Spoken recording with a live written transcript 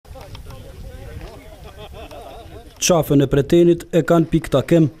Qafën e Pretenit e kanë pikë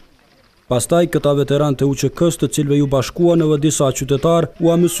takim. Pastaj këta veteran të UÇK-s, të cilëve ju bashkuan edhe disa qytetar, u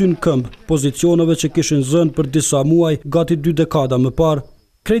amësyn këmbë pozicioneve që kishin zënë për disa muaj gati 2 dekada më parë.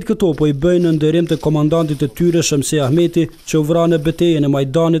 Krejt këto po i bëjnë në nderim të komandantit të tyre Shemsi Ahmeti, që u vra në betejën e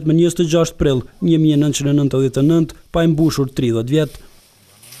Majdanit më 26 prill 1999 pa i mbushur 30 vjet.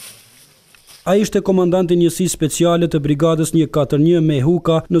 Ai ishte komandanti njësisë speciale të brigadës 141 me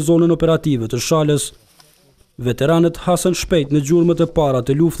Huka në zonën operative të Shalës. Veteranët hasen shpejt në gjurmët e para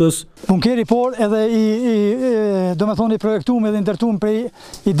të luftës. Bunkeri por edhe i projektuar edhe ndërtuar prej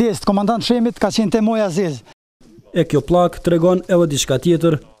idesë të komandant Shemit ka qenë Temoj Aziz. E kjo plak tregon edhe diçka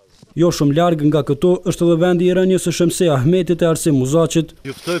tjetër. Jo shumë larg nga këto është edhe vendi i rënies së Shemsi Ahmetit e Arsim Muzaçit.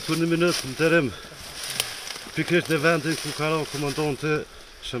 Ju ftoj për 1 minutë në terim pikërisht në vendin ku ka qenë komandanti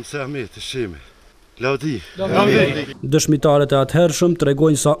Shemsi Ahmeti Shemi. Laudi. Dëshmitarët e atëhershëm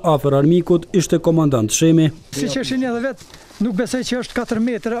tregojnë sa afër armikut ishte komandant Shemi. Siç e shihni edhe vet, nuk besoj që është 4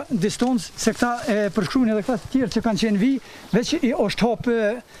 metra distancë, se këta e përshkruajnë edhe këta të tjerë që kanë qenë vi, veç i është hop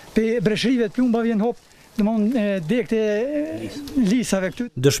pe breshrive të plumbave vjen hop. Dekte lisave këtu.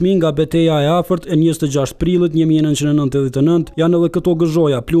 Dëshmi nga beteja e afërt e 26 prillit 1999 janë edhe këto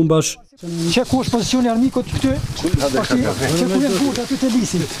gëzhoja plumbash. Që ku është pozicioni i armikut këtu? Që ku janë burta aty te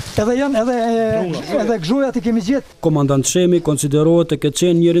lisi. Edhe janë edhe gëzhojat i kemi gjetë. Komandant Shemi konsiderohet të ketë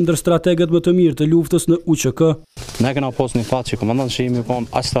qenë njëri ndër strategët më të mirë të luftës në UÇK. Ne kena pas një fat që komandant Shemi ka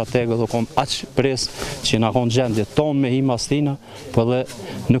aq strategë dhe ka aq pres që na kanë gjendje ton me himastina, po dhe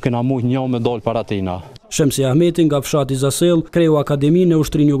nuk kena mujt një me dal para tina. Shemsi Ahmeti nga fshati Zasell kreu akademinë në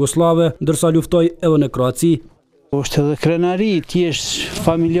ushtrinë jugoslave, ndërsa luftoi edhe në Kroaci. Është edhe krenari, thjesht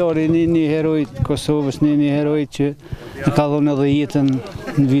familjari një heroj të Kosovës, një heroj që ka dhënë edhe jetën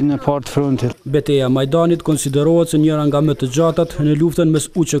në vitin e parë të frontit. Beteja e Majdanit konsiderohet se njëra nga më të gjatat në luftën mes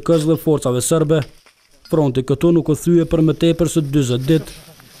UÇK-s dhe forcave serbe. Fronti këtu nuk u thye për më tepër se 40 ditë.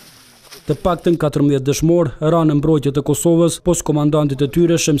 Të paktën 14 dëshmorë ranë në mbrojtje të Kosovës, pos komandantit e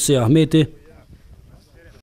tyre Shemsi Ahmeti.